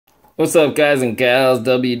What's up, guys and gals,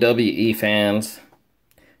 WWE fans?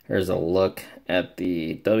 Here's a look at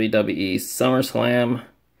the WWE SummerSlam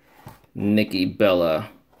Nikki Bella.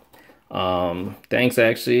 Thanks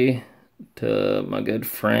actually to my good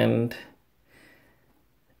friend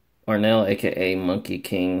Arnell, aka Monkey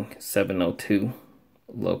King 702,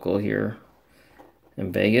 local here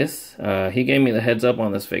in Vegas. He gave me the heads up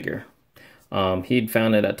on this figure. He'd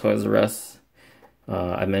found it at Toys R Us.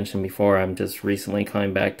 I mentioned before, I'm just recently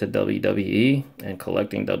coming back to WWE and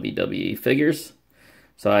collecting WWE figures.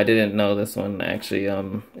 So I didn't know this one actually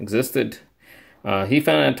existed. He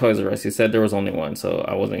found it at Toys R Us. He said there was only one, so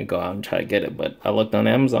I wasn't going to go out and try to get it. But I looked on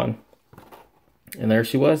Amazon, and there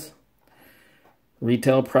she was.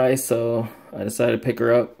 Retail price, so I decided to pick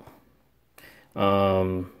her up.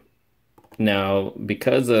 Now,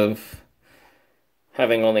 because of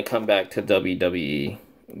having only come back to WWE,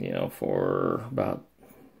 for about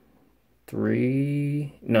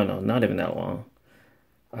not even that long.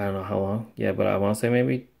 I don't know how long. Yeah, but I want to say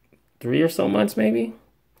maybe 3 or so months, maybe.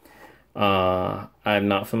 I'm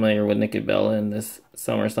not familiar with Nikki Bella in this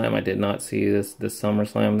SummerSlam. I did not see this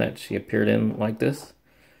SummerSlam that she appeared in like this.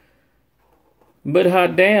 But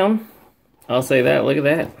hot damn, I'll say that. Look at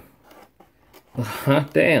that.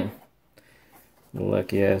 Hot damn.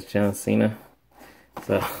 Lucky ass John Cena.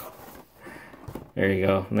 So there you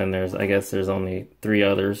go. And then I guess there's only 3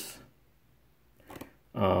 others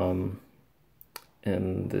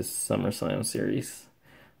in this SummerSlam series.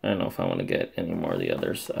 I don't know if I want to get any more of the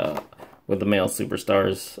others. With the male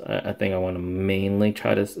superstars, I think I want to mainly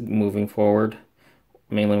try to, moving forward,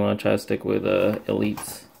 want to try to stick with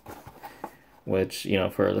elites. Which,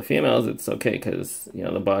 for the females, it's okay because,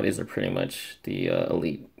 the bodies are pretty much the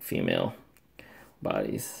elite female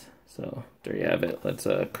bodies. So there you have it. Let's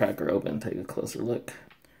crack her open, take a closer look.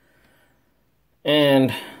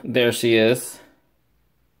 And there she is.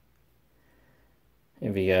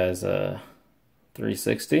 Give you guys a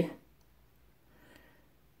 360.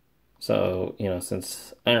 So,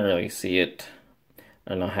 since I don't really see it,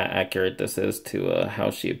 I don't know how accurate this is to how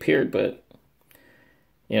she appeared, but,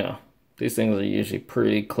 these things are usually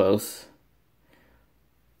pretty close.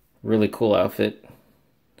 Really cool outfit.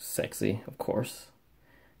 Sexy, of course.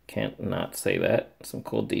 Can't not say that. Some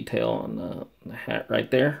cool detail on the hat right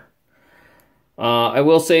there. I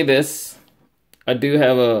will say this. I do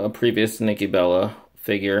have a previous Nikki Bella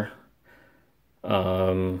figure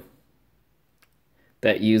that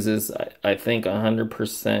uses, I think,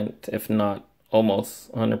 100%, if not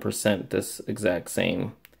almost 100%, this exact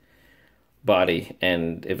same body.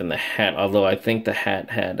 And even the hat, although I think the hat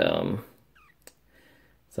had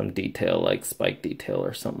some detail, like spike detail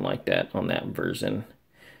or something like that on that version.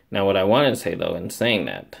 Now, what I wanted to say, though, in saying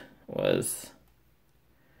that, was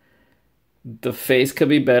the face could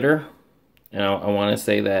be better. And I want to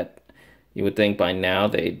say that you would think by now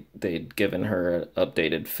they'd given her an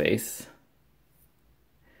updated face.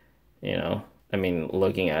 I mean,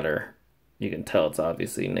 looking at her, you can tell it's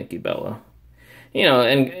obviously Nikki Bella.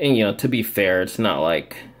 And to be fair, it's not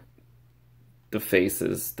like the face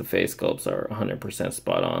sculpts are 100%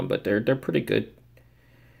 spot on, but they're pretty good.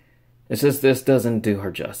 It's just this doesn't do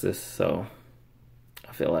her justice, so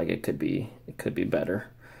I feel like it could be better.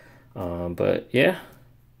 But yeah,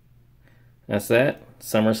 that's that.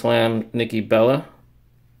 SummerSlam Nikki Bella.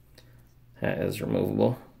 Hat is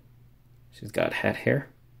removable. She's got hat hair,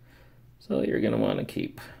 so you're gonna want to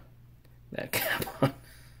keep that cap on.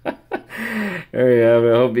 There you have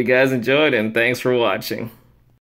it. I hope you guys enjoyed, and thanks for watching.